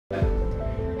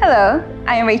Hello,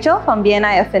 I am Rachel from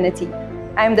BNI Affinity.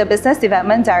 I am the Business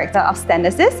Development Director of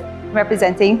Standards,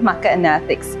 representing Market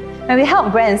Analytics, where we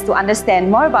help brands to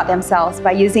understand more about themselves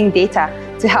by using data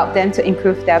to help them to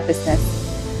improve their business.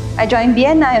 I joined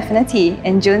BNI Affinity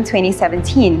in June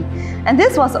 2017, and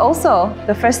this was also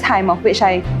the first time of which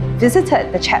I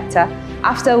visited the chapter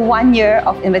after 1 year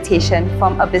of invitation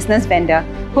from a business vendor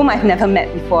whom I've never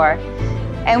met before.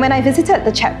 And when I visited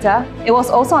the chapter, it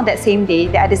was also on that same day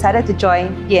that I decided to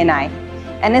join BNI.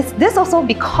 And it's this also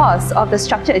because of the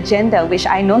structured agenda which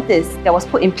I noticed that was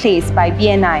put in place by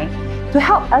BNI to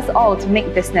help us all to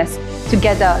make business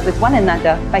together with one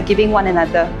another by giving one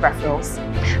another referrals.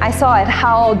 I saw at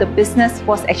how the business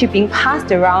was actually being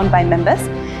passed around by members,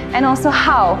 and also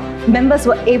how members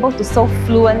were able to so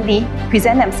fluently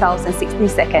present themselves in 60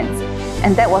 seconds.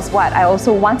 And that was what I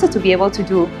also wanted to be able to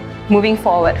do moving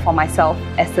forward for myself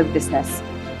as a business.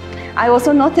 I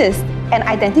also noticed and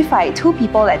identified two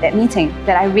people at that meeting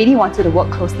that I really wanted to work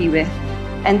closely with.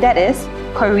 And that is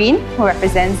Corinne, who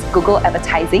represents Google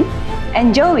Advertising,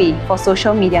 and Joey for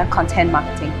social media content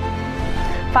marketing.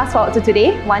 Fast forward to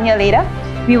today, 1 year later,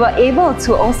 we were able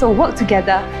to also work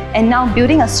together and now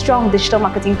building a strong digital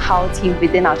marketing power team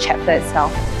within our chapter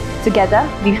itself. Together,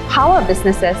 we power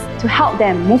businesses to help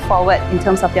them move forward in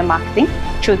terms of their marketing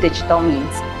through digital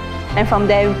means. And from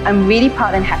there, I'm really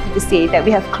proud and happy to say that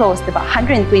we have closed about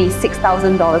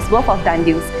 $126,000 worth of done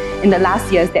deals in the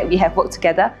last years that we have worked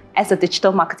together as a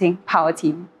digital marketing power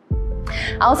team.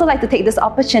 I also like to take this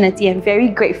opportunity and very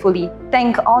gratefully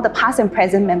thank all the past and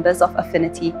present members of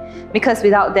Affinity, because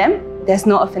without them, there's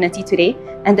no Affinity today,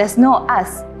 and there's no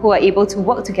us who are able to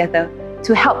work together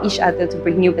to help each other to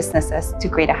bring new businesses to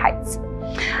greater heights.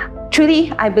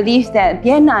 Truly, I believe that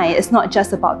BNI is not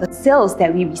just about the sales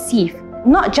that we receive,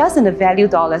 not just in the value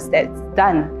dollars that's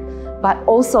done, but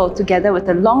also together with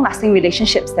the long-lasting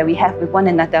relationships that we have with one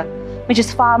another, which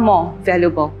is far more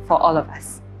valuable for all of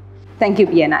us. Thank you,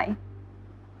 BNI.